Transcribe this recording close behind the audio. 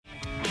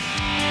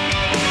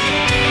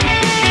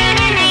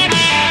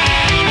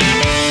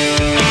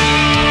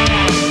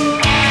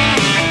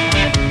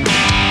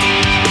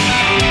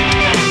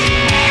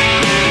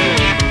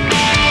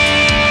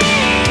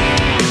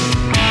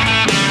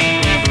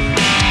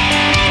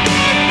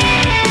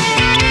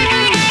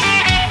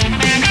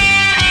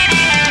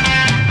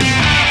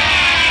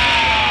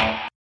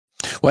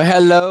Well,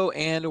 hello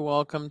and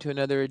welcome to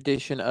another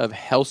edition of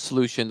Health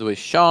Solutions with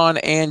Shawn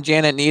and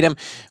Janet Needham,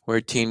 where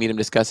Team Needham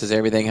discusses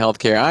everything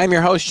healthcare. I'm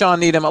your host,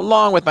 Shawn Needham,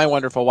 along with my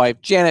wonderful wife,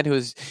 Janet, who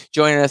is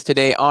joining us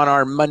today on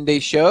our Monday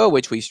show,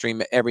 which we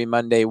stream every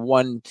Monday,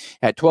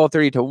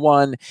 12:30 to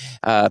 1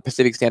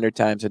 Pacific Standard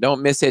Time. So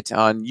don't miss it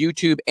on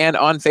YouTube and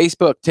on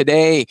Facebook.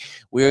 Today,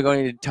 we are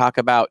going to talk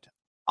about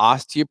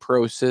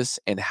osteoporosis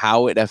and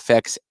how it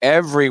affects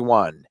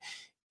everyone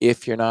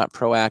if you're not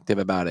proactive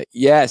about it.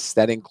 Yes,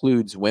 that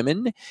includes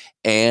women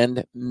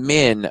and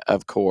men,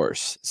 of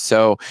course.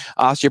 So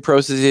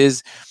osteoporosis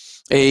is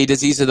a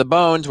disease of the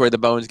bones where the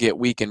bones get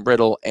weak and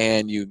brittle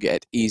and you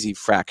get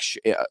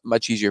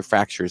much easier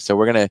fractures. So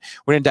we're gonna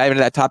dive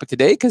into that topic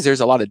today because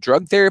there's a lot of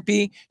drug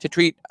therapy to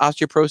treat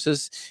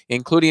osteoporosis,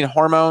 including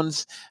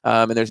hormones,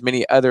 and there's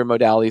many other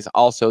modalities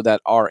also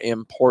that are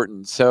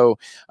important. So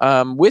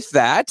with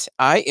that,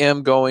 I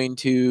am going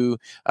to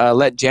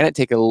let Janet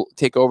take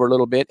over a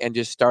little bit and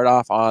just start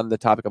off on the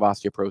topic of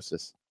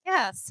osteoporosis.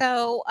 Yeah,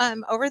 so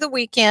over the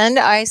weekend,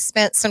 I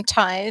spent some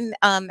time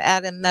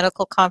at a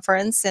medical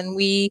conference, and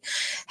we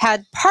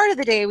had part of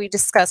the day we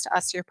discussed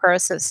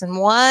osteoporosis. And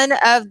one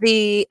of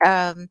the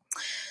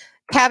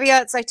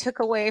caveats I took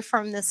away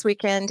from this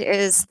weekend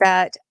is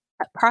that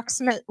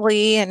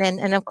approximately,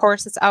 and of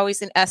course it's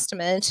always an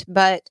estimate,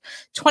 but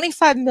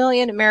 25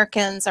 million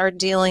Americans are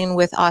dealing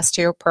with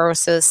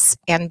osteoporosis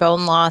and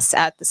bone loss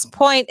at this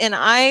point. And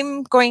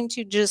I'm going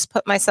to just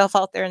put myself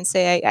out there and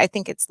say I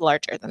think it's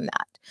larger than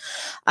that.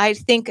 I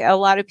think a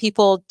lot of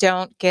people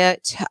don't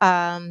get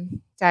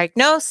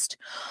diagnosed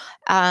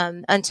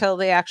until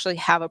they actually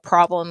have a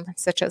problem,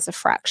 such as a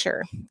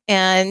fracture.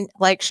 And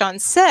like Shawn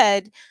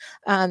said,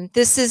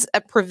 this is a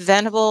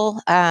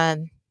preventable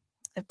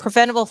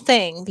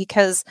thing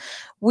because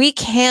we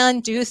can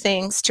do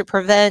things to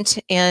prevent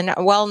in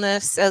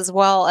wellness as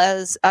well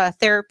as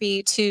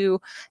therapy to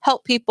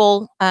help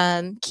people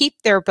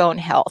keep their bone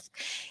health.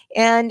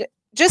 And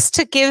just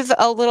to give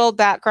a little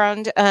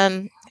background,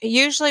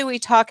 usually we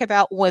talk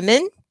about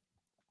women,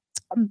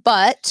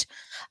 but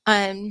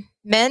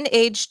men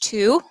age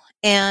 2,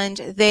 and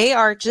they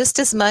are just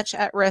as much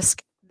at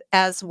risk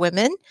as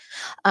women.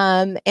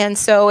 And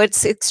so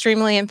it's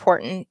extremely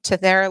important to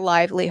their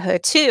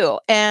livelihood too.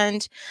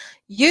 And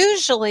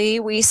usually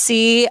we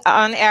see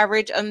on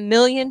average 1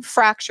 million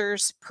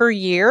fractures per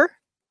year,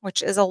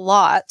 which is a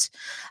lot.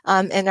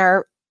 And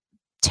our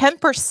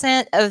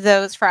 10% of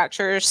those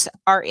fractures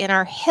are in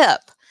our hip.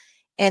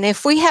 And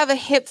if we have a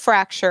hip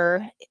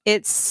fracture,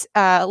 it's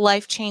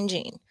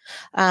life-changing.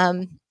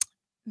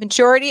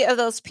 Majority of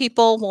those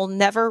people will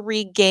never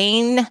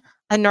regain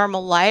a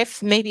normal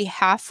life. Maybe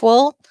half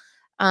will.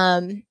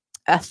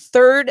 A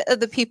third of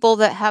the people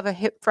that have a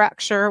hip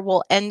fracture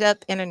will end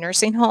up in a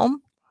nursing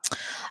home.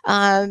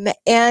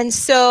 And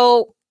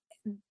so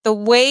the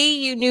way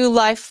you knew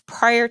life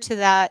prior to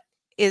that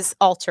is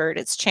altered.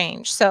 It's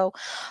changed. So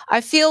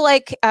I feel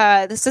like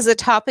this is a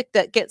topic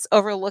that gets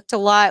overlooked a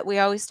lot. We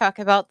always talk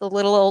about the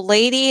little old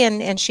lady,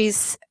 and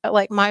she's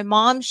like my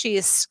mom. She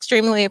is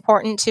extremely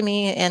important to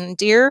me and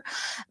dear.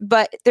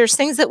 But there's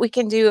things that we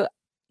can do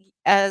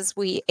as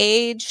we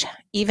age,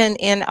 even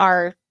in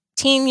our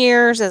teen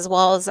years as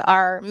well as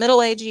our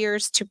middle age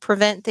years, to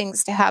prevent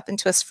things to happen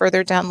to us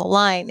further down the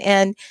line.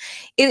 And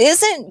it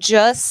isn't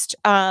just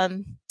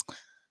the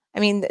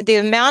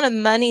amount of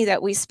money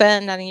that we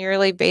spend on a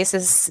yearly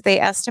basis, they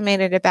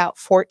estimated about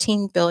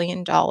 $14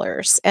 billion.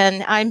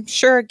 And I'm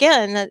sure,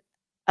 again, that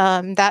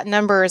that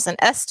number is an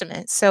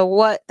estimate. So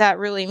what that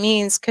really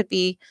means could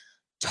be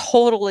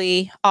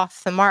totally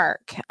off the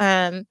mark.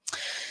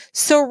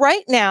 So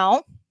right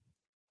now,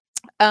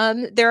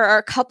 there are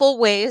a couple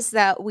ways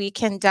that we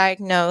can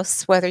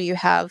diagnose whether you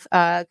have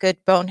good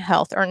bone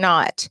health or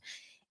not.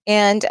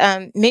 And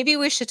maybe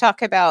we should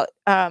talk about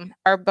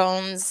our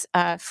bones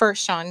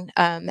first, Shawn,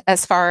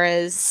 as far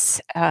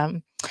as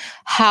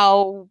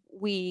how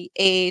we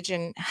age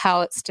and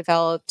how it's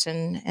developed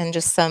and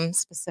just some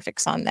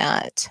specifics on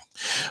that.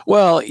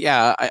 Well,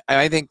 yeah,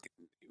 I think,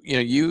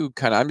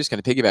 I'm just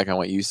going to piggyback on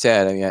what you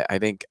said. I mean, I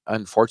think,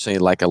 unfortunately,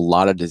 like a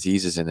lot of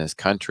diseases in this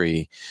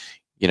country,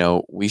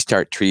 we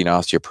start treating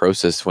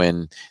osteoporosis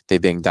when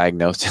they've been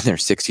diagnosed in their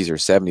 60s or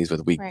 70s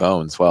with weak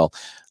bones. Well,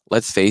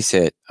 let's face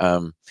it,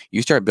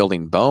 you start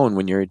building bone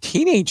when you're a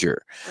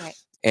teenager. Right.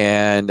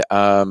 And,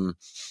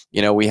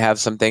 we have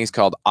some things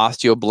called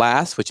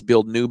osteoblasts, which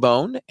build new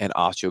bone, and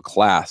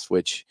osteoclasts,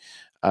 which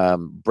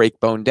break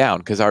bone down.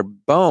 Because our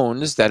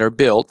bones that are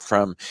built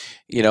from,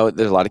 there's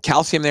a lot of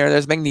calcium there,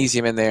 there's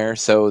magnesium in there.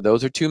 So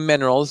those are two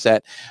minerals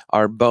that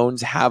our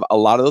bones have a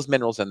lot of those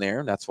minerals in there.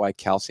 And that's why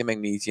calcium,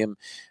 magnesium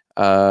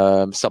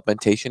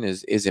supplementation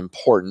is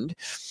important.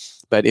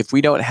 But if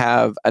we don't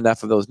have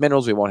enough of those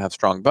minerals, we won't have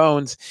strong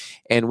bones.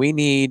 And we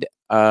need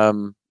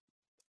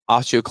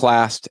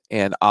osteoclast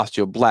and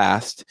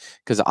osteoblast,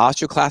 because the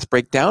osteoclast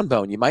break down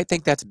bone. You might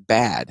think that's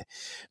bad,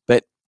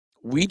 but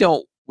we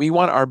don't. We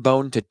want our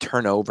bone to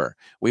turn over.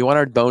 We want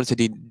our bones to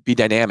be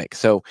dynamic.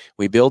 So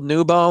we build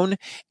new bone,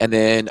 and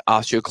then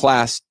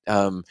osteoclast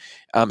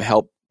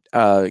help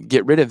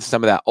get rid of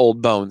some of that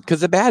old bone,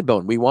 because the bad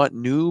bone, we want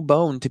new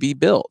bone to be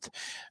built.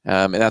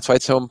 And that's why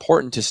it's so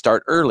important to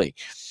start early.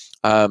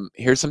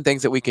 Here's some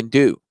things that we can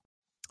do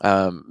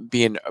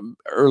being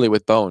early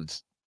with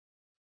bones.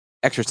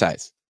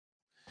 Exercise.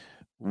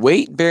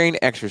 Weight-bearing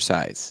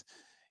exercise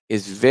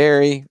is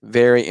very,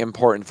 very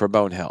important for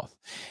bone health.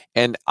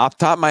 And off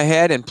the top of my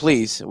head, and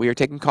please, we are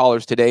taking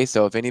callers today,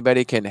 so if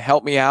anybody can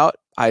help me out,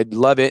 I'd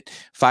love it.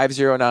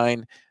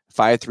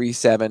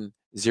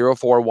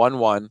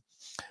 509-537-0411.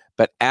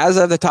 But as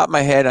of the top of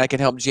my head, and I can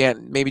help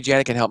Janet, maybe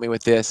Janet can help me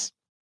with this,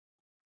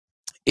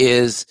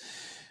 is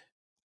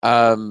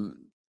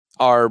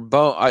our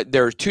bone.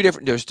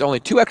 There's only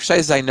two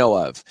exercises I know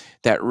of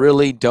that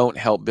really don't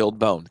help build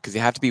bone, because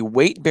you have to be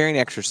weight-bearing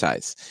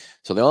exercise.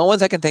 So the only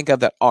ones I can think of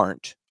that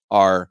aren't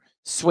are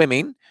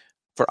swimming.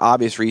 For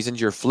obvious reasons,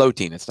 you're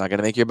floating. It's not going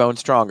to make your bone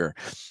stronger.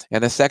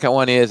 And the second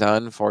one is,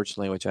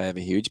 unfortunately, which I have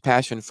a huge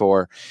passion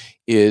for,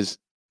 is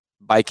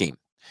biking.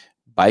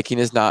 Biking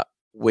is not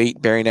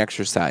weight-bearing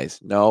exercise.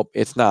 No,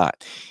 it's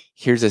not.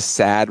 Here's a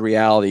sad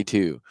reality,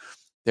 too.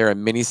 There are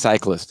many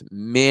cyclists,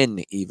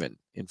 men even.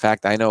 In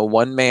fact, I know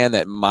one man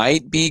that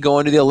might be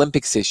going to the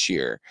Olympics this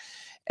year,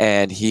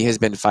 and he has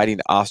been fighting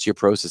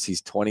osteoporosis.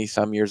 He's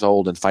 20-some years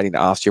old and fighting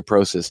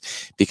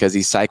osteoporosis because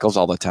he cycles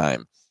all the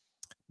time.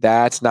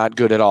 That's not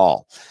good at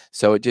all.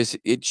 So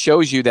it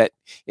shows you that,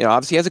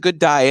 obviously he has a good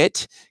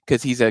diet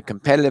because he's a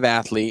competitive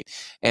athlete,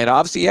 and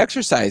obviously he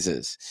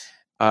exercises.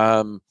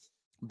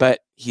 But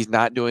he's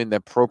not doing the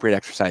appropriate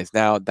exercise.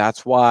 Now,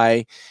 that's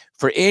why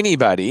for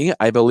anybody,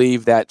 I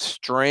believe that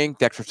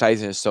strength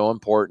exercising is so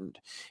important.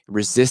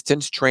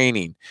 Resistance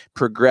training,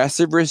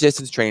 progressive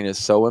resistance training is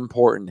so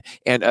important,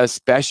 and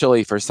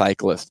especially for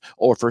cyclists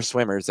or for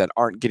swimmers that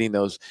aren't getting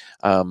those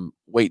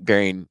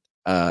weight-bearing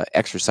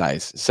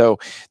exercise. So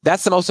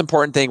that's the most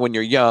important thing when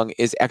you're young,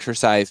 is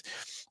exercise.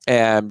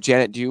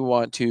 Janet, do you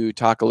want to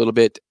talk a little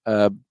bit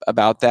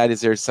about that?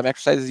 Is there some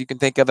exercises you can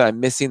think of that I'm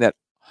missing that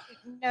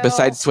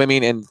besides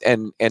swimming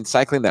and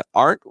cycling that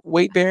aren't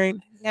weight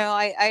bearing? No,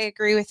 I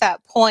agree with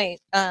that point.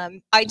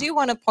 I do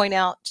want to point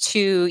out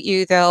to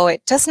you, though,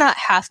 it does not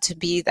have to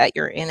be that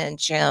you're in a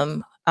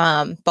gym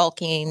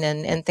bulking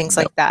and things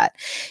like that.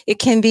 It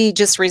can be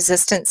just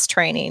resistance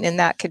training, and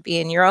that could be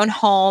in your own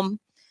home.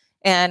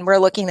 And we're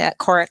looking at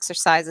core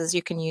exercises.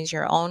 You can use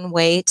your own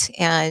weight,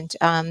 and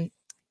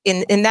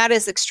that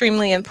is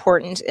extremely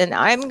important. And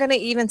I'm going to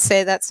even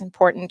say that's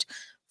important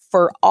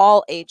for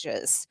all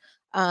ages.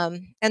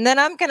 And then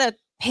I'm going to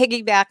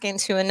piggyback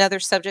into another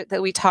subject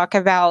that we talk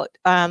about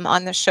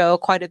on the show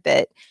quite a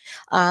bit.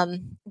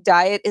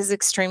 Diet is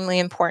extremely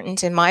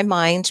important in my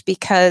mind,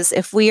 because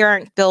if we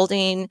aren't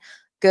building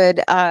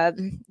good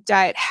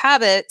diet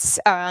habits,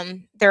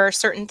 there are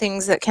certain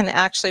things that can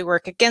actually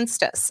work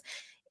against us.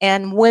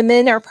 And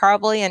women are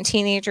probably, and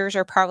teenagers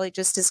are probably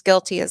just as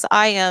guilty as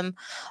I am.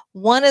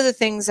 One of the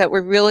things that we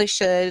really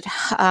should,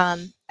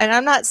 and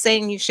I'm not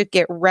saying you should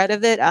get rid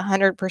of it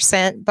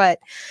 100%, but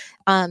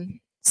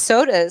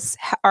sodas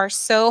are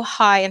so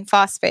high in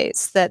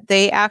phosphates that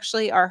they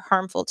actually are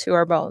harmful to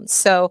our bones.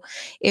 So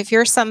if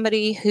you're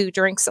somebody who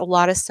drinks a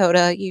lot of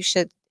soda, you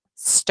should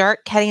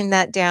start cutting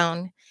that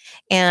down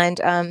and,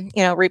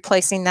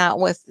 replacing that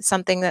with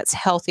something that's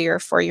healthier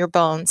for your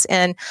bones.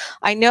 And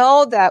I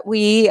know that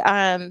we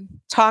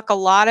talk a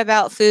lot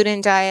about food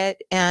and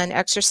diet and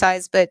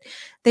exercise, but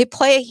they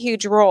play a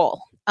huge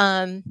role.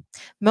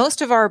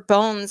 Most of our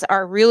bones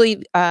are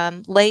really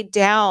laid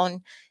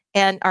down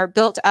and are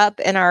built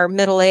up in our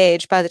middle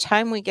age. By the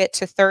time we get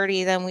to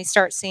 30, then we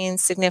start seeing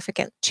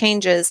significant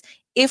changes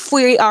if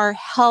we are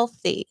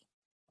healthy.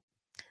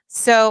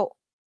 So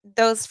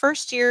those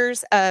first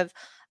years of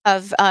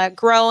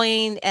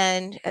growing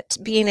and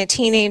being a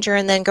teenager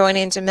and then going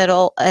into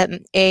middle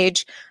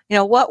age,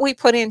 what we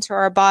put into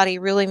our body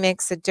really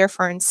makes a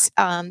difference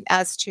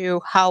as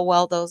to how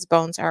well those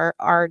bones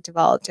are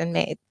developed and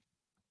made.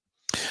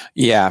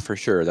 Yeah, for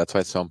sure. That's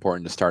why it's so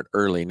important to start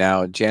early.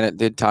 Now, Janet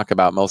did talk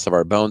about most of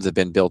our bones have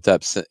been built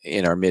up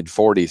in our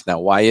mid-40s. Now,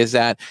 why is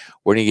that?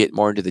 We're going to get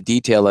more into the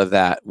detail of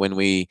that when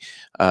we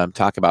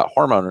talk about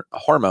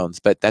hormones.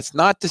 But that's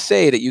not to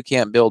say that you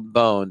can't build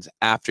bones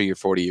after you're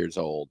 40 years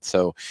old.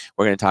 So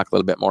we're going to talk a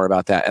little bit more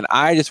about that. And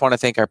I just want to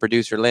thank our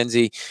producer,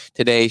 Lindsay,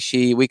 today.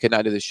 We could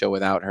not do this show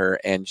without her.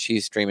 And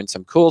she's streaming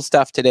some cool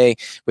stuff today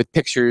with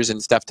pictures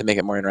and stuff to make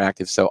it more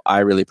interactive. So I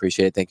really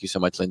appreciate it. Thank you so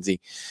much,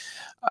 Lindsay.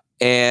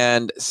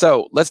 And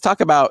so let's talk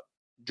about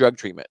drug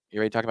treatment. You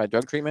ready to talk about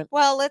drug treatment?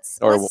 Well, let's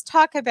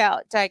talk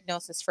about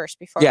diagnosis first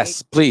before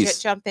we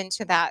jump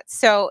into that.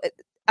 So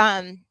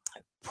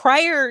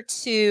prior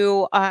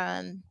to,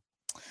 I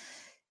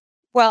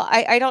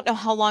don't know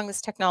how long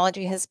this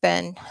technology has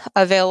been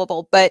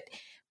available, but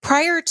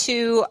prior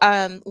to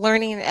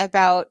learning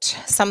about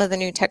some of the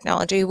new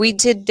technology, we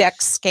did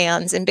DEX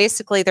scans, and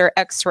basically they're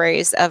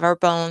x-rays of our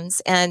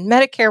bones. And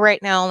Medicare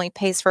right now only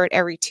pays for it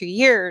every 2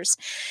 years.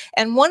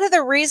 And one of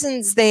the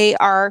reasons they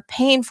are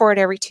paying for it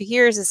every 2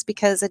 years is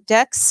because a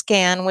DEX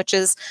scan, which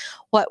is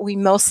what we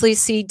mostly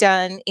see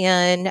done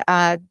in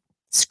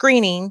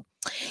screening,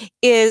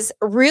 is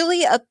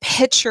really a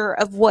picture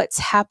of what's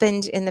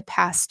happened in the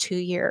past 2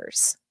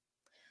 years.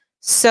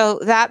 So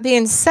that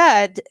being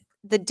said,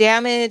 the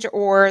damage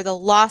or the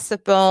loss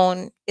of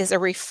bone is a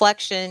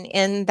reflection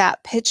in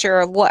that picture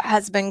of what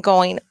has been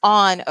going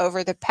on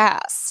over the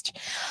past.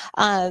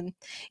 And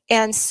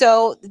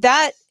so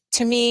that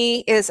to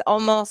me is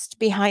almost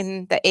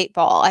behind the 8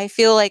 ball. I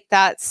feel like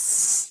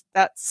that's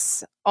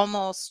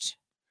almost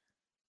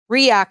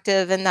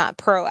reactive and not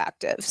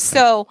proactive.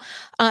 So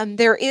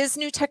there is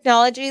new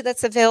technology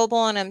that's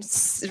available, and I'm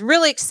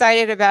really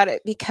excited about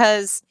it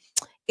because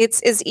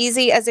it's as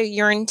easy as a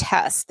urine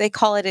test. They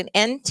call it an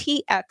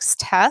NTX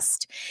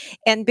test.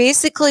 And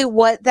basically,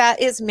 what that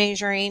is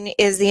measuring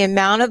is the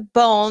amount of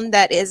bone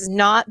that is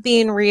not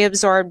being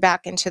reabsorbed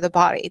back into the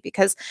body.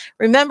 Because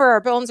remember,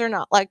 our bones are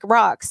not like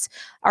rocks,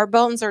 our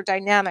bones are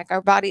dynamic.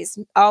 Our body's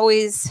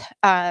always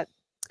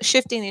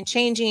shifting and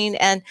changing.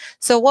 And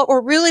so, what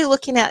we're really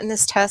looking at in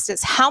this test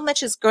is how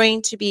much is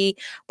going to be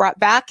brought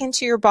back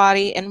into your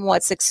body and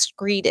what's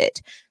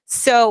excreted.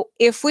 So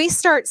if we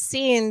start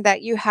seeing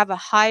that you have a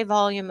high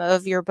volume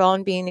of your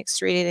bone being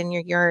excreted in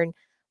your urine,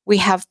 we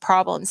have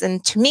problems.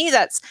 And to me,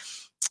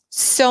 that's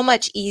so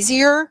much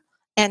easier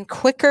and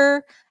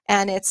quicker,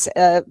 and it's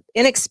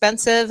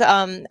inexpensive.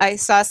 I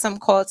saw some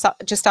quotes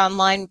just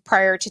online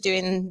prior to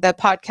doing the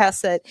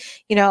podcast that,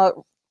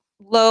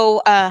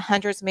 low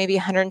hundreds, maybe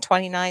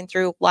 129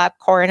 through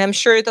LabCorp. And I'm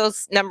sure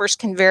those numbers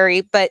can vary,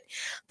 but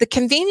the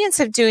convenience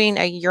of doing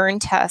a urine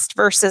test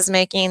versus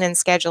making and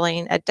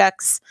scheduling a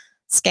DEX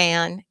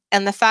scan,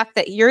 and the fact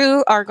that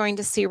you are going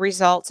to see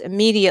results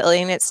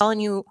immediately, and it's telling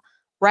you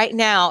right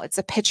now, it's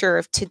a picture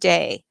of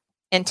today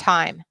in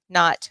time,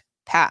 not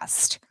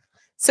past.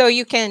 So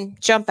you can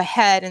jump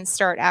ahead and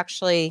start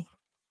actually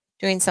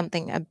doing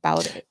something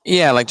about it.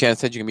 Yeah, like Janet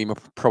said, you can be more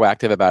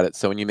proactive about it.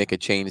 So when you make a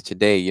change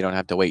today, you don't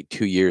have to wait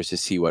 2 years to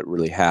see what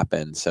really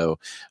happened. So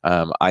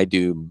I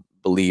do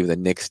believe the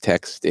NICS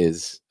text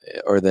is,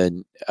 or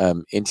the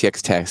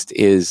NTX text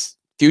is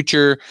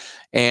future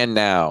and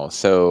now.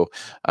 So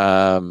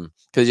because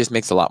it just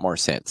makes a lot more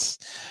sense.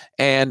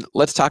 And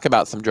let's talk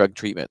about some drug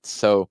treatments.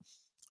 So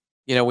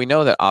we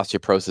know that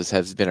osteoporosis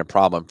has been a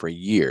problem for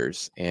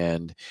years,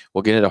 and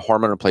we'll get into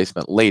hormone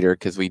replacement later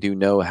because we do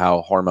know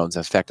how hormones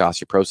affect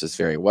osteoporosis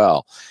very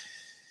well.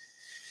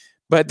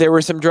 But there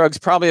were some drugs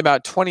probably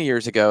about 20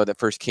 years ago that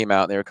first came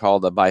out, and they were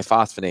called the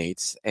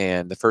biphosphonates,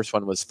 and the first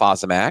one was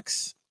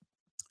Fosamax,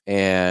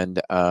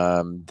 and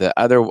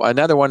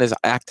another one is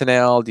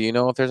Actonel. Do you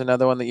know if there's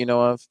another one that you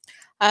know of?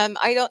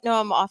 I don't know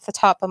them off the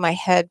top of my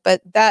head,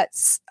 but that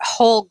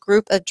whole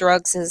group of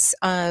drugs has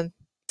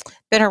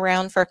been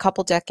around for a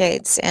couple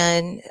decades.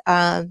 And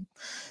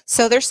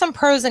so there's some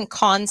pros and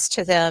cons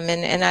to them.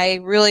 And I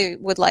really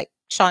would like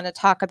Shawn to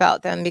talk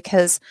about them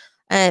because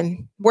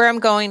where I'm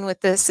going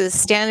with this is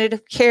standard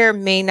of care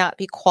may not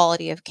be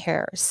quality of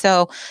care.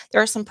 So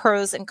there are some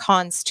pros and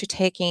cons to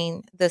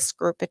taking this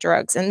group of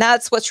drugs. And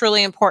that's what's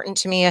really important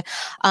to me.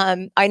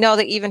 I know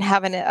they even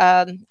have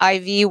an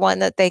IV one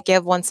that they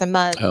give once a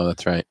month. Oh,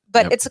 that's right.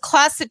 But It's a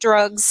class of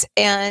drugs.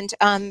 And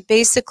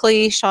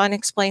basically, Shawn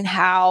explained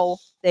how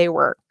they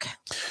work.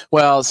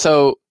 Well,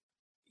 so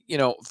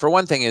for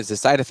one thing is the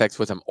side effects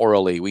with them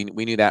orally. We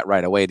knew that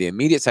right away. The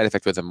immediate side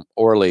effect with them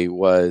orally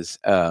was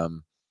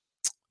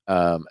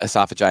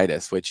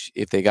esophagitis, which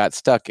if they got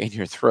stuck in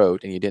your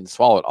throat and you didn't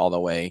swallow it all the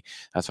way,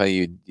 that's why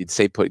you'd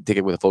say dig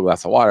it with a full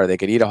glass of water. They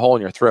could eat a hole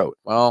in your throat.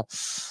 Well,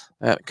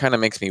 that kind of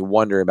makes me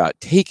wonder about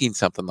taking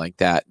something like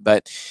that.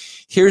 But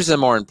here's the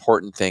more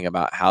important thing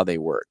about how they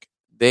work.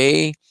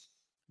 They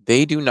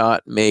do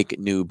not make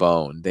new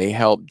bone. They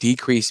help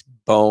decrease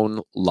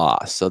bone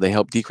loss. So they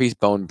help decrease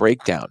bone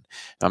breakdown.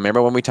 Now,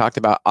 remember when we talked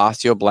about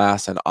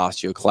osteoblasts and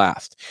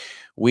osteoclasts?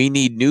 We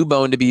need new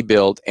bone to be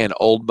built and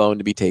old bone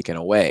to be taken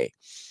away.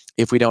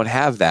 If we don't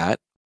have that,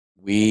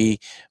 we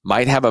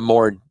might have a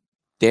more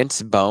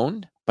dense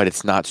bone, but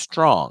it's not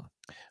strong.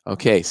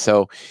 Okay,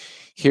 so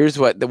here's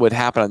what would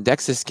happen on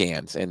DEXA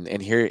scans.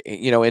 And here,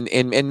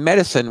 in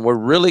medicine, we're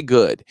really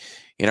good.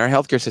 In our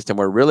healthcare system,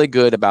 we're really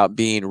good about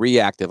being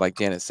reactive, like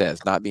Janet says,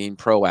 not being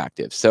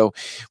proactive. So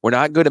we're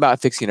not good about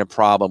fixing a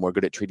problem. We're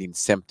good at treating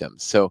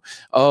symptoms. So,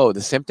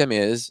 the symptom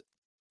is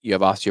you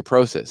have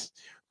osteoporosis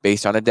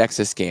based on a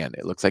DEXA scan.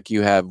 It looks like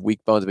you have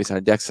weak bones based on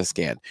a DEXA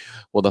scan.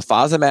 Well, the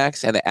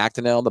Fosamax and the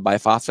Actonel, the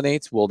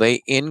biphosphonates, will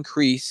they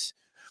increase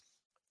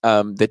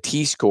the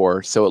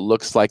T-score so it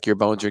looks like your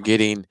bones are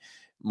getting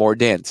more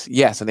dense?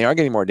 Yes, and they are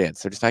getting more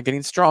dense. They're just not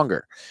getting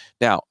stronger.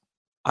 Now,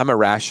 I'm a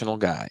rational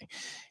guy,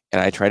 and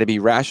I try to be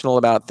rational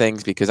about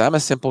things because I'm a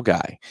simple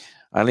guy.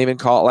 I don't even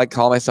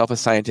call myself a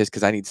scientist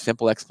because I need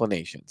simple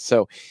explanations.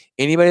 So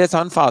anybody that's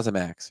on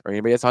Fosamax or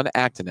anybody that's on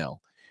Actonel,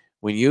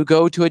 when you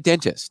go to a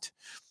dentist,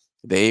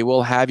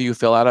 they'll have you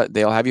fill out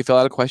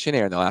a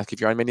questionnaire, and they'll ask if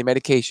you're on many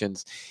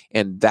medications.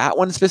 And that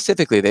one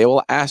specifically, they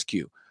will ask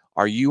you,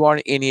 are you on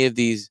any of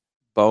these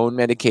bone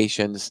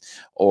medications,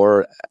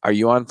 or are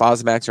you on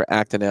Fosamax or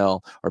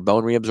Actonel or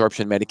bone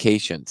reabsorption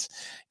medications?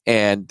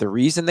 And the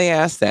reason they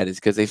ask that is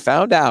because they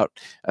found out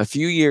a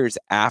few years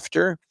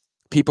after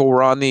people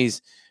were on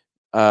these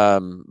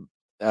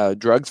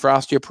drugs for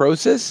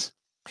osteoporosis,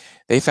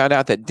 they found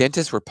out that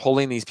dentists were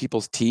pulling these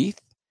people's teeth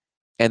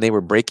and they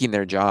were breaking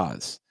their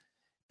jaws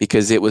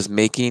because it was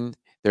making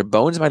their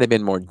bones might have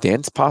been more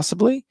dense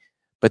possibly,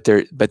 but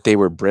they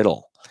were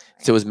brittle.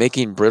 So it was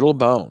making brittle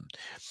bone.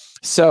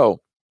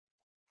 So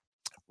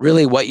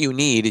really what you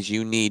need is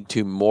you need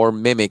to more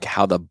mimic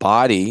how the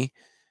body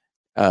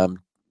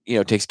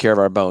takes care of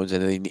our bones,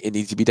 and it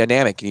needs to be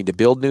dynamic. You need to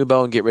build new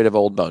bone, get rid of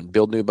old bone,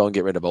 build new bone,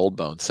 get rid of old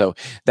bone. So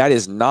that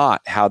is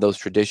not how those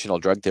traditional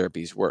drug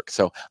therapies work.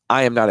 So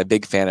I am not a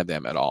big fan of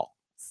them at all.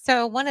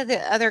 So one of the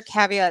other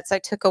caveats I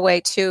took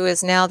away too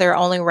is now they're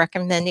only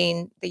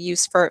recommending the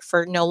use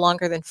for no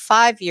longer than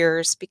 5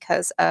 years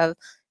because of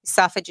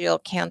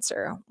esophageal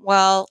cancer.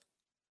 Well,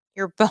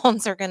 your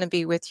bones are going to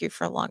be with you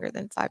for longer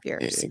than 5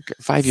 years.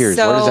 5 years.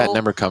 Where does that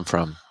number come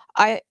from?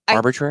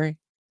 Arbitrary?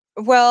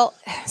 Well,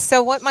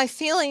 so what my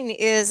feeling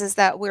is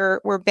that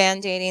we're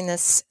band-aiding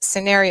this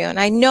scenario. And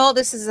I know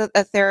this is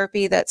a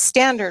therapy that's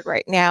standard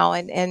right now,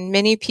 and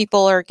many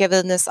people are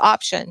given this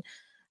option.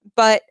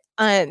 But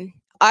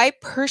I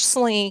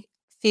personally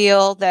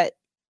feel that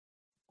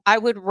I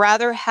would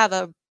rather have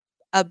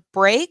a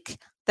break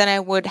than I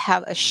would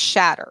have a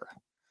shatter,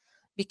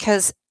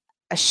 because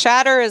a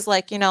shatter is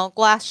like,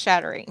 glass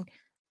shattering.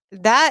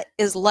 That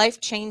is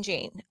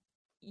life-changing.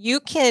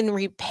 You can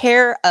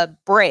repair a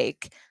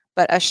break,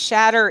 but a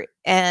shatter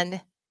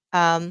and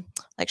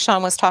like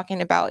Shawn was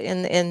talking about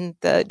in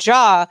the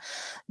jaw,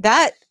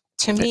 that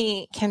to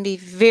me can be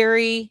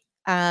very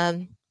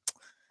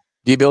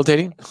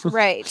debilitating.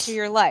 Right, to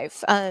your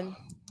life.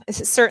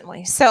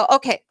 Certainly. So,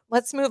 okay,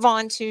 let's move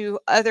on to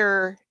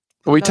other.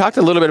 We talked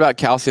a little bit about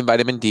calcium,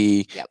 vitamin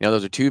D. Yep.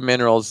 Those are two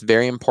minerals.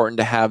 Very important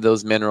to have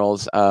those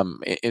minerals.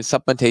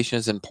 Supplementation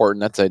is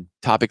important. That's a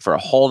topic for a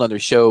whole nother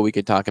show we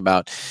could talk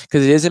about,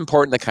 because it is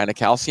important the kind of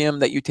calcium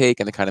that you take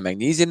and the kind of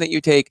magnesium that you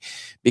take,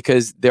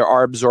 because there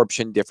are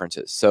absorption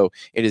differences. So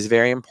it is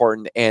very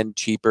important, and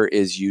cheaper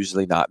is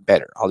usually not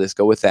better. I'll just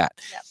go with that.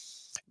 Yep.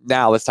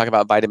 Now let's talk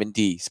about vitamin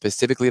D,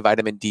 specifically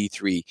vitamin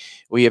D3.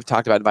 We have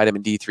talked about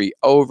vitamin D3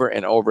 over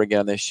and over again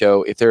on this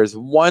show. If there is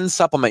one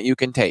supplement you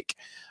can take,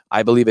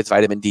 I believe it's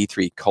vitamin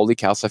D3,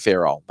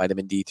 cholecalciferol,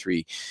 vitamin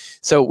D3.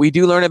 So we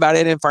do learn about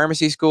it in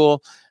pharmacy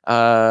school,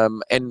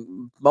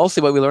 and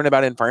mostly what we learn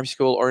about it in pharmacy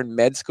school or in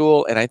med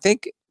school. And I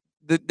think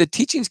the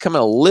teaching's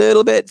coming a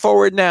little bit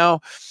forward now.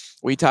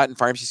 We taught in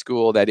pharmacy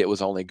school that it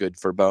was only good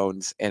for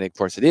bones, and of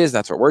course it is.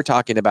 That's what we're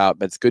talking about,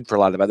 but it's good for a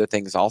lot of other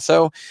things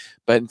also.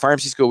 But in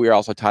pharmacy school, we were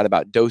also taught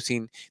about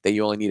dosing, that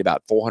you only need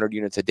about 400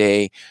 units a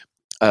day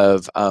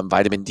of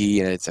vitamin D,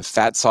 and it's a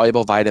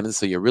fat-soluble vitamin,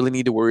 so you really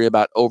need to worry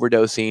about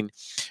overdosing.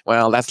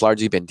 Well, that's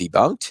largely been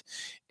debunked,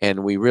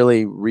 and we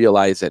really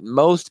realize that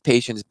most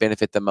patients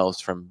benefit the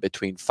most from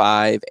between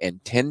 5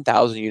 and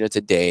 10,000 units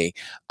a day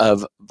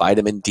of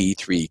vitamin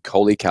D3,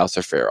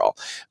 cholecalciferol.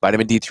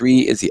 Vitamin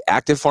D3 is the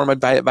active form of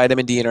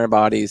vitamin D in our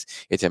bodies.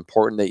 It's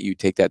important that you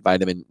take that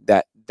vitamin,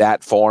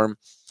 that form.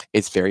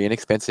 It's very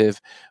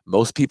inexpensive.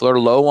 Most people are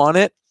low on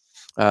it,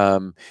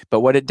 but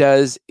what it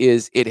does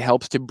is it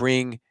helps to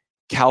bring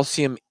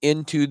calcium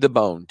into the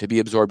bone, to be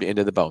absorbed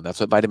into the bone. That's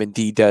what vitamin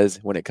D does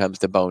when it comes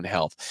to bone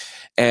health.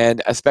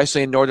 And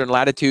especially in northern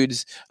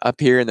latitudes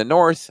up here in the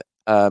north,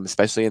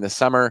 especially in the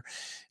summer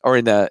or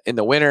in the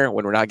winter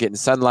when we're not getting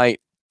sunlight,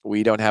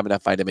 we don't have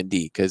enough vitamin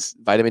D, because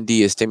vitamin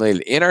D is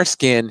stimulated in our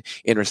skin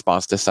in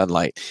response to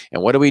sunlight.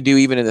 And what do we do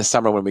even in the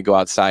summer when we go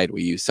outside?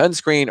 We use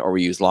sunscreen or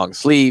we use long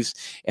sleeves,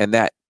 and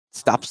that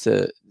stops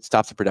the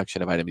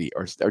production of vitamin D,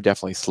 or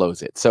definitely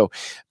slows it. So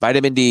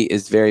vitamin D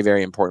is very,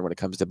 very important when it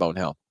comes to bone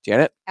health.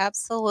 Janet?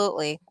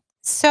 Absolutely.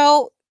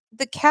 So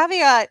the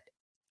caveat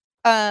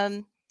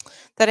that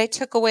I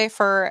took away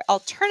for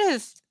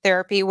alternative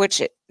therapy, which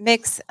it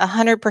makes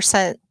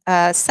 100%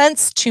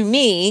 sense to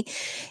me,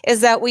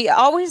 is that we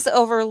always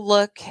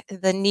overlook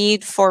the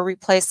need for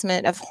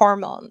replacement of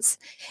hormones.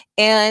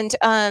 And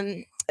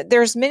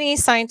there's many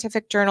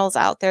scientific journals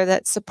out there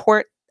that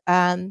support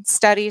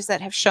studies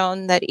that have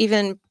shown that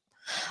even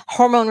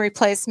hormone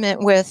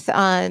replacement with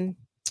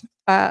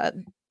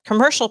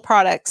commercial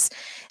products,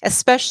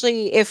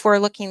 especially if we're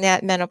looking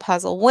at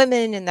menopausal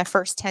women in the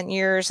first 10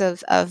 years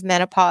of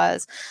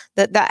menopause,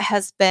 that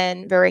has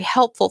been very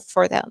helpful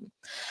for them.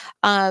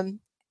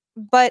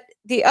 But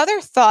the other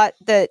thought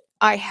that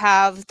I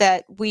have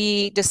that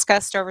we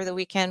discussed over the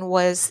weekend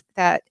was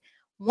that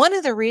one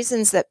of the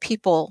reasons that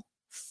people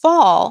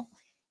fall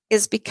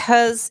is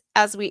because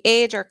as we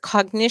age, our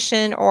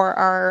cognition or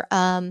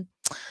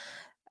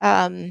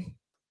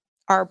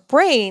our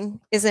brain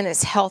isn't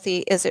as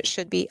healthy as it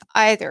should be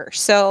either.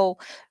 So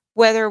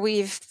whether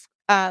we've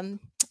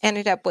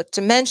ended up with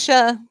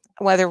dementia,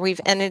 whether we've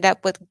ended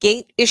up with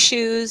gait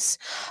issues,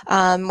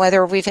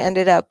 whether we've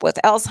ended up with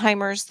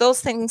Alzheimer's,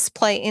 those things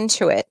play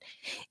into it.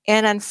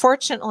 And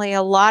unfortunately,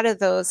 a lot of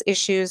those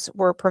issues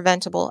were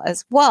preventable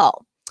as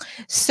well.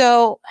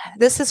 So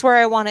this is where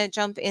I want to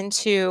jump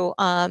into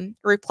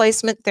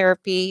replacement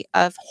therapy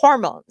of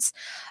hormones.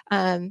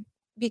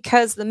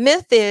 because the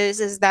myth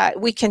is that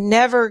we can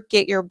never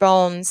get your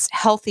bones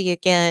healthy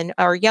again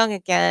or young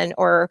again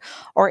or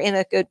in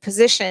a good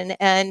position,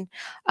 and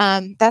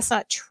that's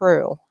not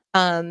true.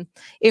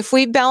 If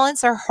we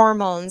balance our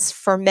hormones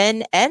for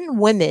men and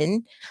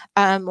women,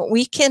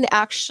 we can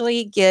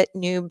actually get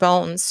new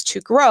bones to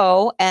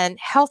grow and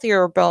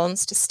healthier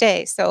bones to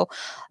stay. So,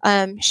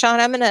 Shawn,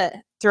 I'm going to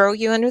throw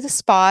you under the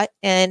spot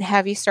and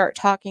have you start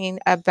talking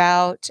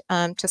about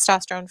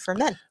testosterone for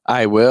men.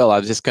 I will. I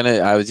was just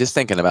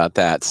thinking about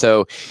that.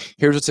 So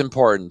here's what's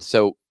important.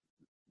 So,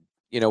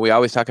 we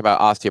always talk about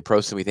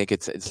osteoporosis and we think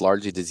it's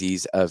largely a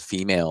disease of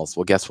females.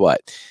 Well, guess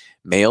what?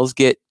 Males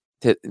get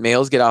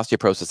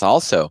osteoporosis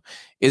also.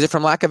 Is it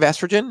from lack of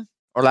estrogen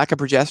or lack of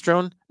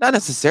progesterone? Not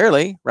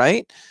necessarily,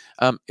 right?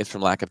 It's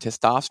from lack of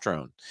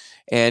testosterone.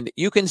 And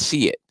you can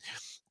see it.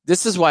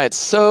 This is why it's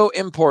so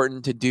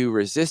important to do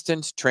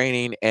resistance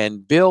training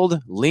and build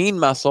lean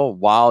muscle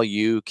while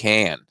you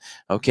can,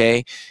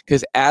 okay?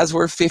 Because as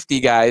we're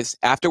 50, guys,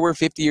 after we're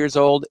 50 years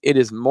old, it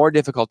is more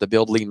difficult to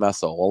build lean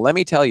muscle. Well, let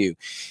me tell you,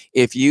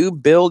 if you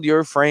build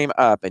your frame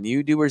up and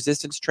you do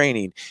resistance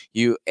training,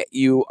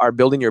 you are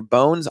building your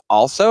bones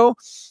also.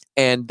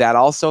 And that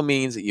also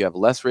means that you have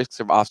less risks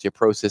of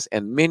osteoporosis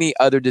and many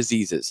other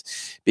diseases,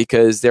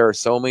 because there are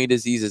so many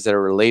diseases that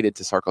are related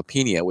to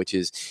sarcopenia, which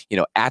is,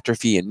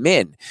 atrophy in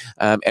men.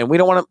 And we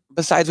don't want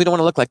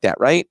to look like that,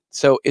 right?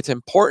 So it's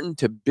important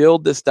to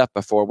build this stuff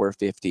before we're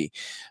 50,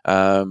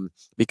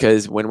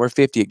 because when we're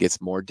 50, it gets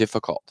more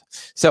difficult.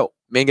 So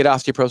men get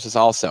osteoporosis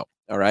also,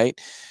 all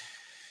right?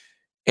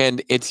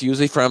 And it's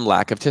usually from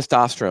lack of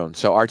testosterone.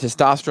 So our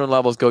testosterone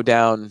levels go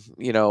down,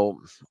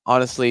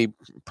 honestly,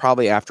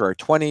 probably after our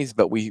 20s,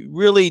 but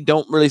we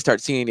don't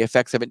start seeing the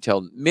effects of it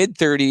until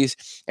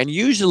mid-30s. And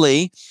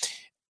usually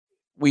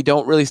we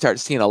don't really start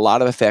seeing a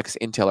lot of effects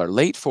until our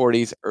late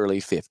 40s,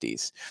 early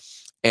 50s.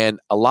 And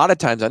a lot of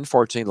times,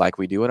 unfortunately, like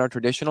we do in our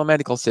traditional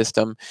medical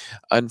system,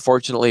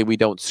 unfortunately, we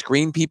don't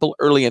screen people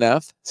early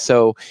enough.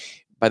 So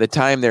by the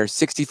time they're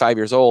 65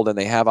 years old and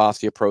they have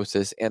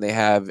osteoporosis and they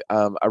have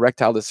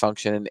erectile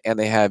dysfunction and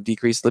they have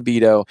decreased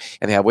libido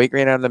and they have weight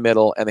gain in the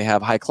middle and they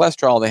have high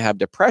cholesterol and they have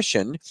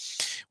depression,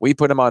 we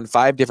put them on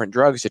 5 different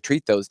drugs to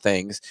treat those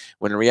things.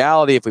 When in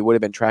reality, if we would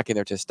have been tracking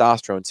their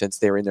testosterone since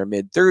they were in their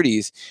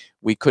mid-30s,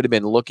 we could have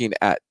been looking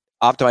at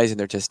optimizing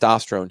their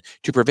testosterone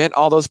to prevent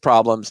all those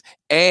problems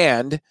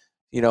and,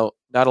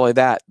 not only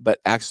that, but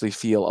actually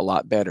feel a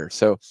lot better.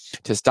 So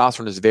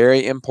testosterone is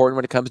very important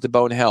when it comes to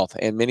bone health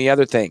and many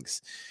other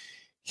things.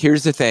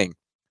 Here's the thing.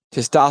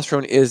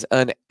 Testosterone is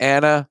an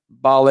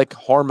anabolic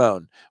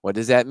hormone. What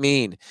does that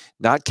mean?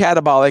 Not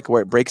catabolic,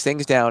 where it breaks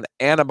things down,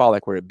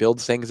 anabolic, where it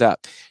builds things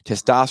up.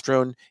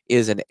 Testosterone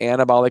is an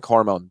anabolic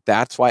hormone.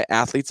 That's why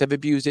athletes have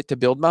abused it to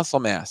build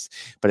muscle mass,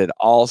 but it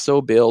also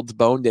builds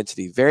bone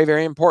density. Very,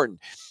 very important.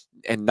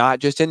 And not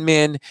just in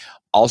men,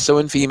 also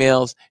in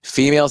females.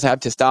 Females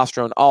have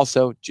testosterone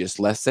also, just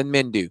less than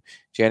men do.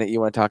 Janet, you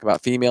want to talk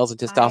about females and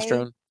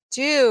testosterone? I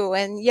do.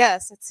 And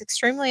yes, it's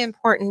extremely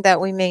important that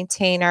we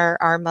maintain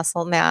our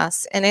muscle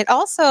mass. And it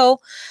also,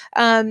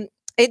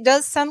 it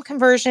does some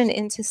conversion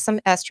into some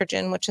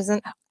estrogen, which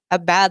isn't a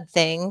bad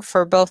thing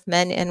for both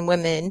men and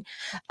women,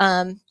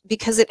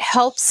 because it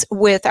helps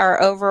with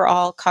our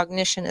overall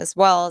cognition as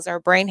well as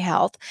our brain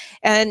health.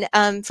 And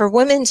for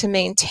women to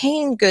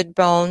maintain good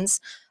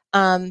bones,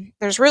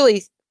 there's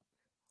really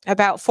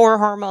about 4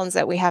 hormones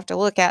that we have to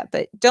look at,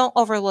 but don't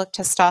overlook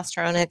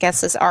testosterone, I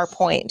guess is our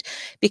point,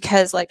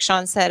 because like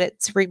Shawn said,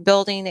 it's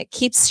rebuilding, it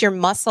keeps your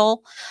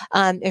muscle.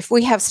 If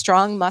we have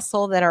strong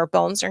muscle, then our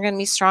bones are going to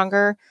be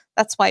stronger.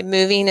 That's why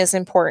moving is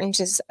important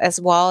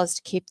as well as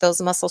to keep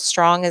those muscles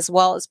strong, as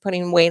well as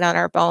putting weight on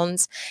our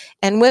bones.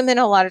 And women,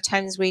 a lot of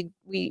times we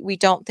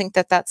don't think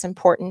that that's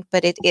important,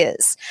 but it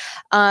is.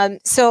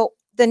 So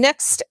the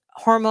next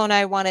hormone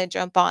I want to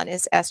jump on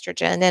is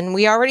estrogen. And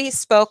we already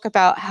spoke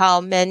about how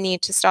men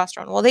need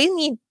testosterone. Well, they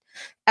need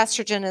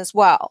estrogen as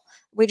well.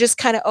 We just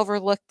kind of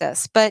overlooked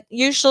this, but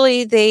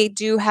usually they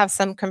do have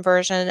some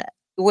conversion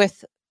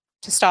with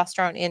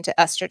testosterone into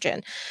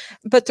estrogen.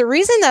 But the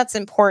reason that's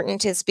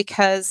important is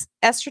because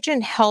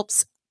estrogen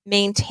helps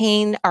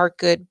maintain our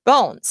good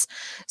bones.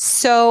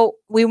 So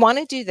we want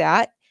to do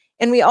that.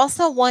 And we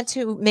also want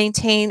to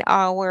maintain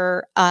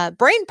our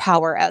brain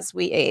power as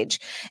we age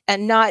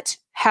and not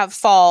have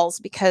falls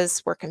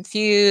because we're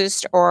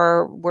confused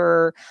or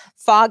we're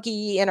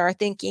foggy in our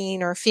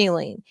thinking or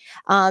feeling.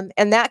 And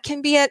that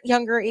can be at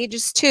younger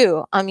ages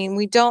too. I mean,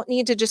 we don't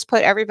need to just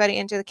put everybody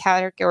into the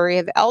category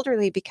of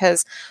elderly,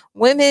 because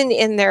women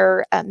in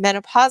their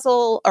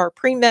menopausal or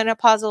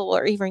premenopausal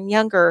or even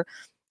younger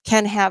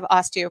can have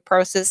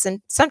osteoporosis.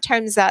 And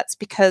sometimes that's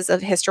because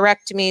of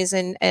hysterectomies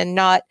and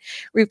not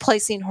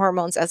replacing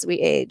hormones as we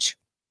age.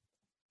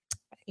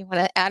 You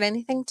want to add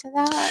anything to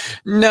that?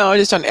 No,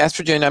 just on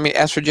estrogen. I mean,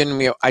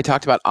 estrogen, I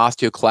talked about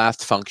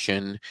osteoclast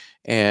function,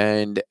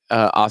 and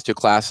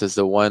osteoclast is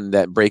the one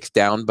that breaks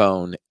down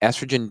bone.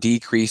 Estrogen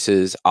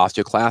decreases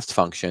osteoclast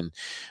function.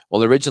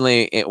 Well,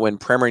 originally, when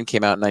Premarin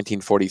came out in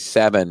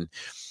 1947,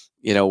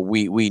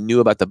 we knew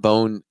about the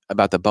bone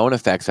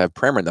effects of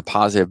Premarin, the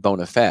positive bone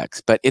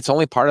effects, but it's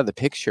only part of the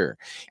picture.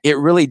 It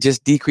really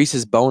just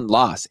decreases bone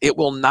loss. It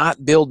will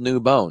not build new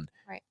bone.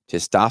 Right.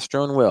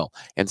 Testosterone will,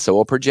 and so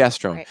will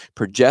progesterone. Right.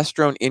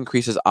 Progesterone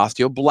increases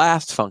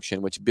osteoblast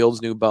function, which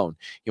builds new bone.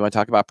 You want to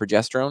talk about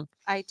progesterone?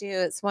 I do.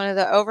 It's one of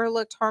the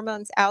overlooked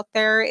hormones out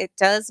there. It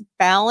does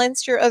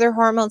balance your other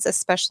hormones,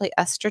 especially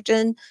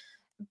estrogen.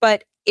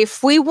 But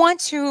if we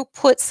want to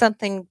put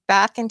something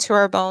back into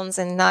our bones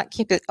and not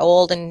keep it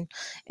old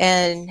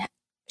and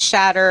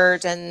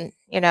shattered and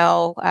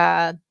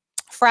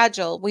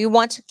fragile, we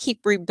want to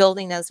keep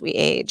rebuilding as we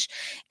age,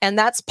 and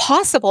that's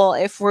possible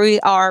if we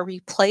are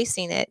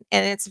replacing it.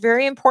 And it's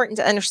very important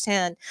to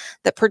understand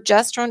that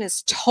progesterone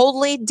is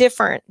totally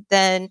different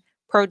than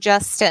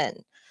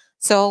progestin.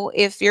 So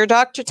if your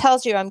doctor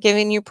tells you I'm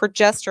giving you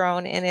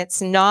progesterone and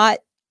it's not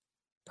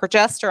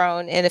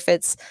progesterone, and if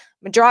it's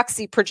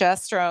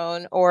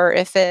medroxyprogesterone or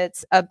if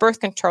it's a birth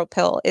control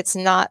pill, it's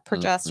not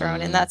progesterone.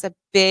 Mm-hmm. And that's a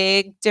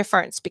big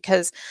difference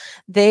because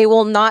they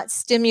will not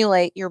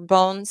stimulate your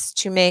bones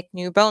to make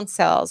new bone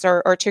cells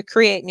or to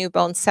create new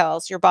bone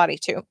cells, your body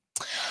to.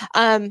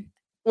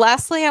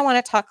 Lastly, I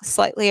want to talk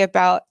slightly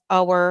about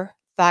our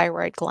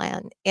thyroid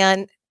gland.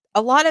 And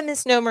a lot of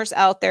misnomers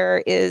out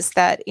there is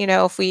that,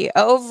 if we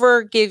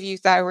over give you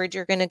thyroid,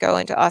 you're going to go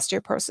into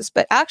osteoporosis.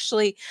 But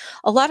actually,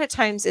 a lot of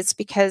times it's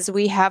because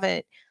we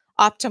haven't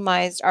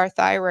optimized our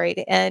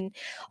thyroid. And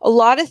a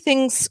lot of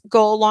things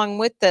go along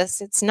with this.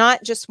 It's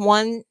not just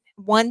one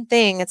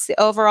thing, it's the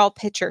overall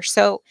picture.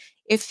 So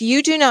if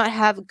you do not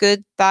have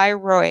good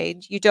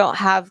thyroid, you don't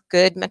have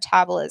good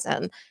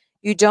metabolism,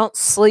 you don't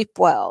sleep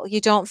well,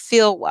 you don't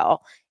feel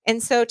well.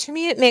 And so to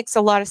me, it makes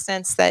a lot of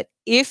sense that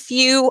if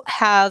you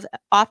have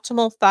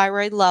optimal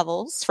thyroid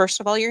levels, first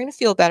of all, you're going to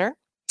feel better.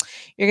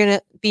 You're going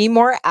to be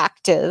more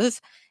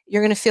active.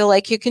 You're going to feel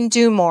like you can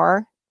do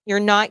more. You're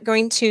not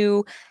going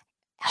to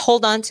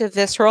hold on to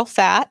visceral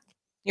fat.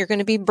 You're going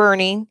to be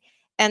burning.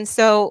 And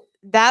so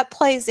that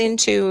plays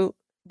into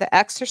the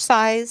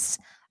exercise.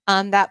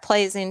 That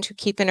plays into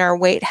keeping our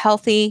weight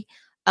healthy.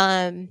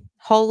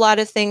 Whole lot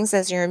of things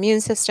as your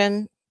immune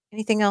system.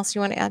 Anything else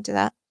you want to add to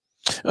that?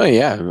 Oh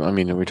yeah, I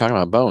mean, we're talking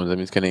about bones. I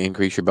mean, it's going to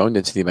increase your bone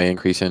density by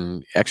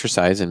increasing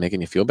exercise and making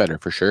you feel better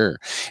for sure.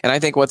 And I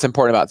think what's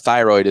important about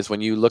thyroid is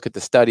when you look at the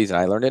studies, and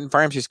I learned it in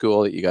pharmacy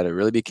school, you got to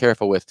really be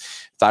careful with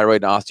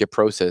thyroid and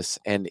osteoporosis.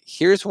 And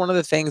here's one of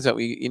the things that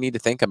you need to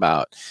think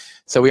about.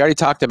 So we already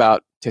talked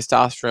about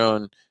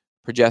testosterone,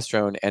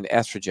 progesterone, and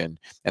estrogen,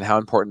 and how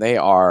important they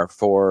are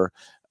for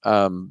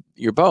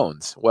your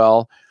bones.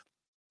 Well,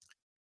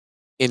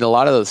 in a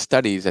lot of those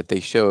studies that they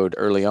showed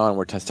early on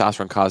where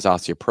testosterone caused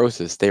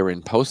osteoporosis, they were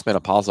in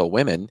postmenopausal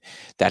women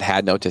that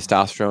had no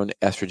testosterone,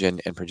 estrogen,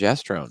 and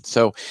progesterone.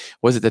 So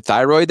was it the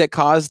thyroid that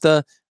caused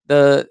the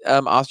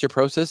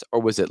osteoporosis,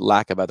 or was it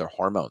lack of other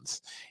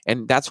hormones?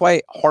 And that's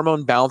why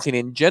hormone balancing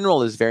in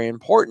general is very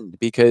important,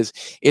 because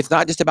it's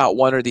not just about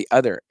one or the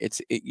other.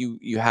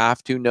 You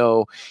have to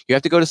know, you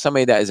have to go to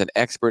somebody that is an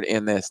expert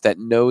in this, that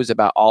knows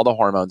about all the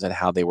hormones and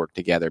how they work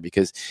together,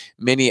 because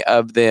many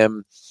of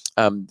them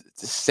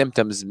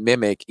symptoms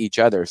mimic each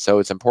other. So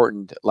it's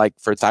important, like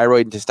for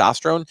thyroid and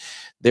testosterone,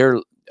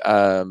 their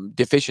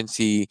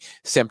deficiency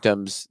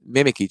symptoms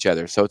mimic each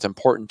other. So it's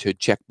important to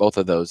check both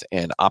of those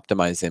and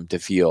optimize them to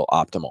feel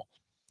optimal.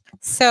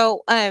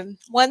 So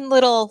one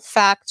little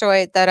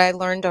factoid that I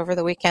learned over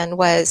the weekend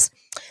was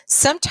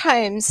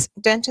sometimes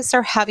dentists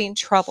are having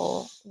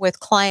trouble with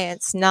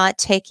clients not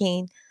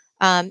taking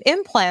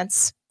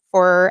implants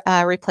for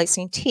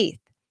replacing teeth.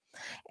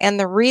 And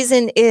the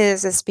reason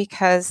is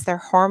because their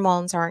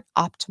hormones aren't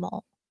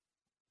optimal.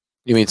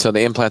 You mean so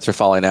the implants are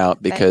falling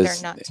out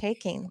because they're not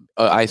taking?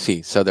 Oh, I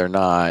see. So they're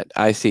not.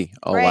 I see.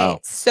 Oh, right. Wow.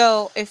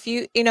 So if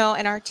in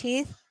our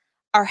teeth,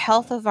 our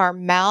health of our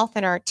mouth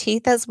and our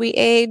teeth as we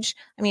age,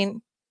 I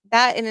mean,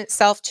 that in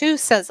itself too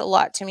says a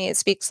lot to me. It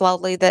speaks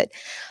loudly that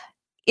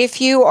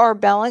if you are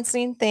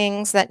balancing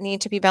things that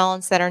need to be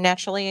balanced that are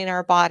naturally in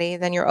our body,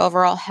 then your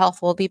overall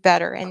health will be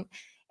better. And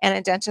a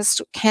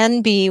dentist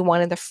can be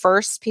one of the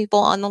first people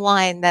on the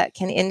line that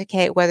can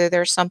indicate whether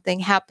there's something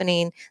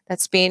happening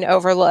that's being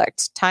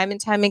overlooked. Time and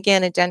time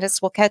again, a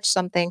dentist will catch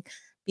something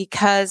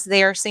because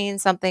they are seeing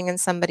something in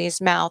somebody's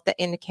mouth that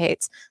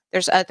indicates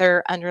there's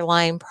other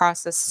underlying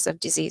processes of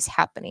disease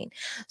happening.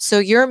 So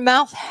your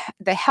mouth,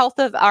 the health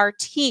of our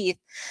teeth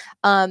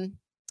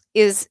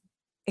is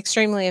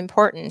extremely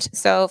important.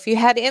 So if you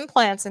had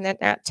implants and they're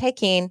not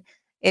taking,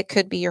 it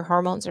could be your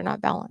hormones are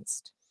not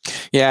balanced.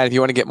 Yeah, if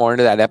you want to get more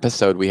into that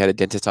episode, we had a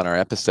dentist on our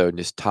episode and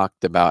just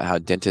talked about how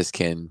dentists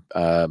can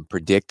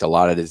predict a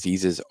lot of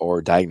diseases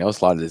or diagnose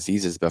a lot of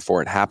diseases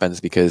before it happens,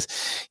 because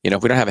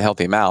if we don't have a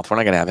healthy mouth, we're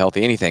not going to have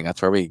healthy anything. That's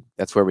where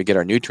we get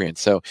our nutrients.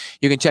 So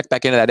you can check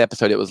back into that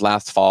episode. It was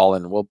last fall,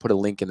 and we'll put a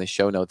link in the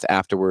show notes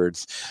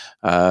afterwards.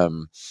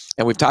 And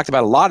we've talked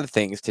about a lot of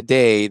things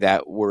today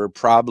that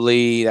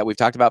we've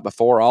talked about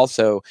before.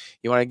 Also,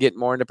 you want to get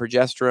more into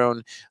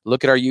progesterone,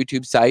 look at our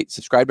YouTube site,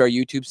 subscribe to our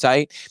YouTube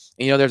site.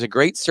 And, there's a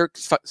great search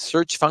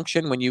search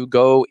function when you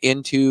go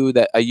into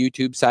a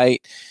YouTube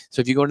site.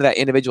 So if you go into that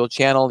individual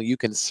channel, you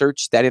can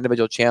search that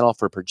individual channel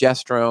for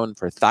progesterone,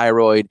 for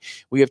thyroid.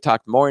 We have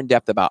talked more in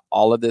depth about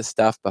all of this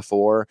stuff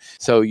before,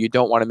 so you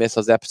don't want to miss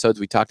those episodes.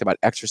 We talked about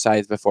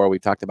exercise before. We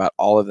talked about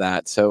all of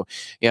that. So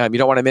you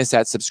don't want to miss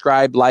that.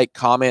 Subscribe, like,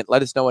 comment.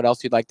 Let us know what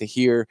else you'd like to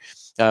hear.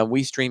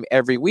 We stream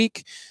every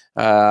week.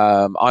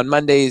 On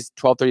Mondays,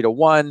 12:30 to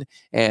 1,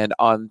 and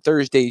on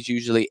Thursdays,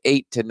 usually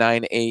 8 to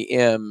 9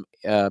 a.m.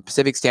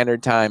 Pacific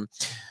Standard Time.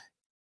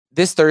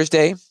 This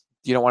Thursday,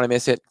 you don't want to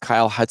miss it.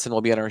 Kyle Hudson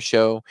will be on our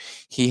show.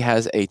 He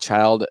has a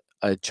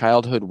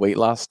childhood weight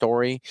loss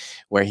story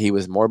where he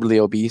was morbidly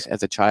obese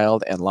as a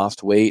child and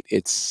lost weight.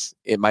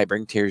 It might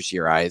bring tears to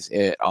your eyes.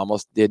 It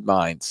almost did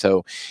mine.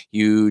 So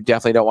you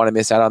definitely don't want to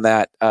miss out on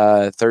that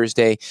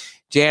Thursday.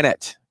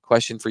 Janet,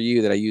 question for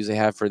you that I usually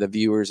have for the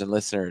viewers and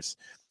listeners.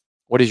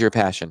 What is your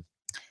passion?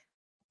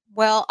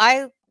 Well,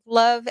 I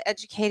love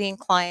educating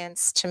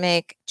clients to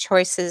make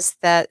choices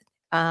that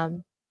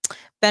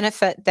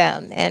benefit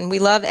them. And we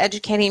love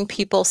educating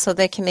people so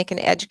they can make an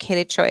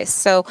educated choice.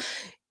 So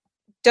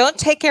don't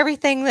take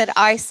everything that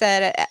I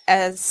said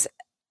as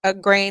a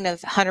grain of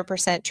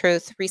 100%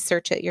 truth.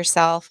 Research it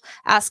yourself.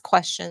 Ask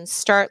questions.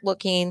 Start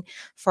looking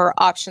for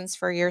options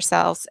for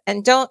yourselves.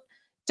 And don't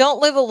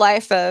live a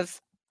life of,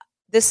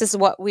 this is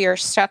what we are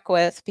stuck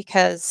with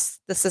because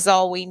this is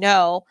all we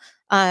know.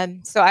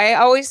 So I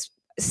always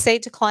say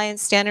to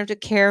clients, standard of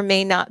care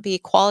may not be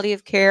quality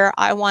of care.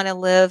 I want to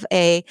live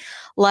a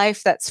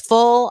life that's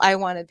full. I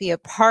want to be a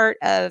part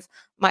of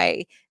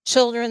my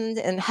children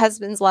and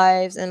husband's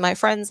lives and my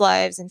friends'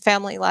 lives and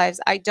family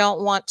lives. I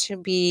don't want to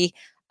be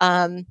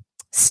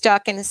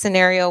stuck in a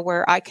scenario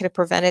where I could have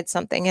prevented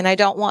something, and I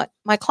don't want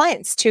my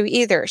clients to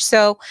either.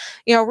 So,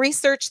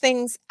 research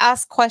things,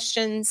 ask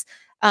questions,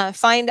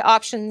 find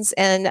options,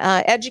 and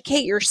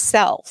educate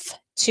yourself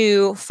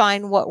to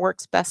find what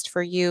works best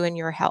for you and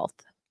your health.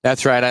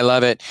 That's right. I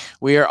love it.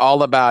 We are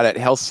all about it.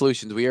 Health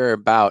Solutions. We are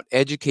about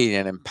educating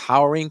and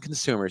empowering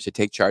consumers to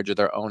take charge of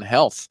their own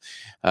health.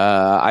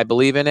 I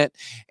believe in it,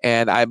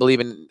 and I believe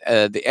in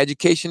the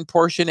education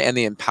portion and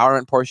the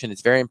empowerment portion.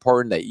 It's very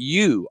important that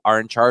you are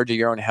in charge of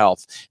your own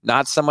health,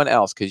 not someone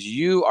else, because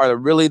you are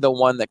really the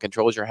one that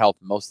controls your health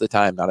most of the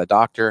time, not a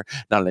doctor,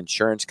 not an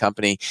insurance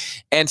company.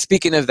 And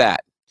speaking of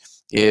that,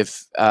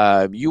 if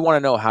you want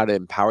to know how to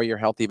empower your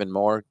health even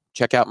more,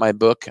 check out my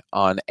book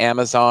on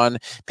Amazon,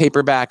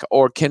 paperback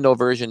or Kindle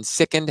version,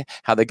 Sickened,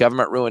 How the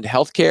Government Ruined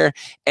Healthcare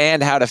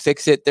and How to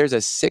Fix It. There's a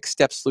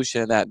 6-step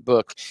solution in that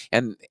book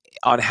and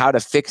on how to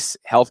fix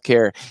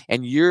healthcare.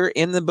 And you're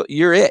in the book,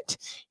 you're it.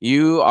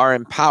 You are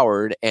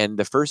empowered. And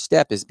the first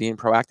step is being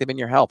proactive in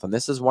your health. And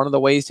this is one of the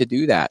ways to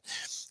do that.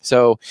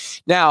 So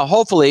now,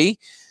 hopefully,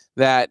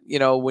 that,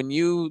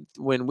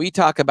 when we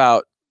talk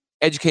about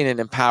educating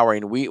and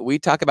empowering, we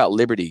talk about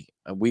liberty.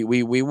 We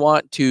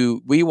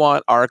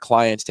want our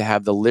clients to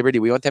have the liberty.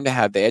 We want them to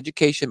have the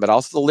education, but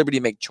also the liberty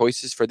to make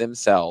choices for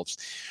themselves.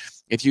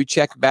 If you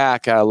check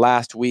back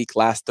last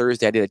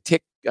Thursday, I did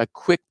a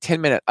quick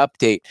 10-minute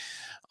update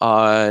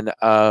on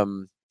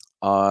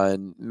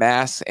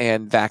masks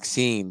and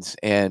vaccines,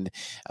 and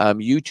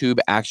YouTube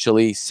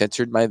actually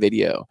censored my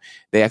video.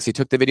 They actually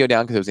took the video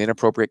down because it was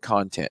inappropriate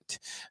content.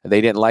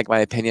 They didn't like my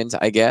opinions,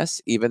 I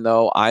guess, even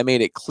though I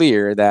made it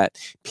clear that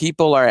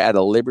people are at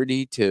a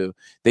liberty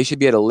they should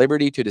be at a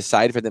liberty to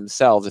decide for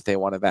themselves if they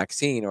want a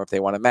vaccine or if they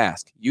want a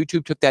mask.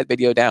 YouTube took that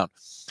video down.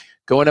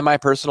 Go into my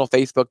personal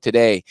Facebook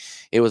today.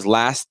 It was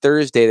last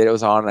Thursday that it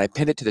was on, and I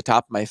pinned it to the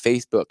top of my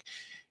Facebook.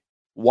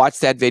 Watch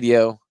that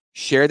video.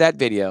 Share that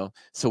video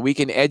so we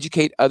can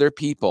educate other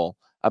people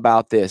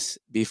about this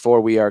before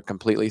we are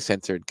completely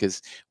censored,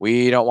 because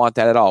we don't want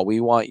that at all.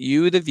 We want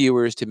you, the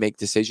viewers, to make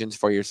decisions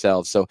for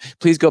yourselves. So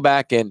please go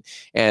back and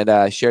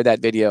share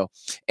that video.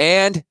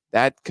 And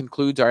that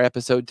concludes our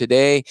episode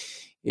today.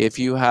 If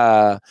you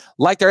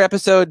liked our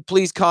episode,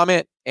 please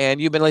comment.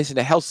 And you've been listening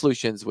to Health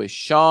Solutions with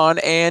Shawn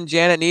and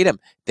Janet Needham.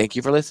 Thank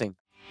you for listening.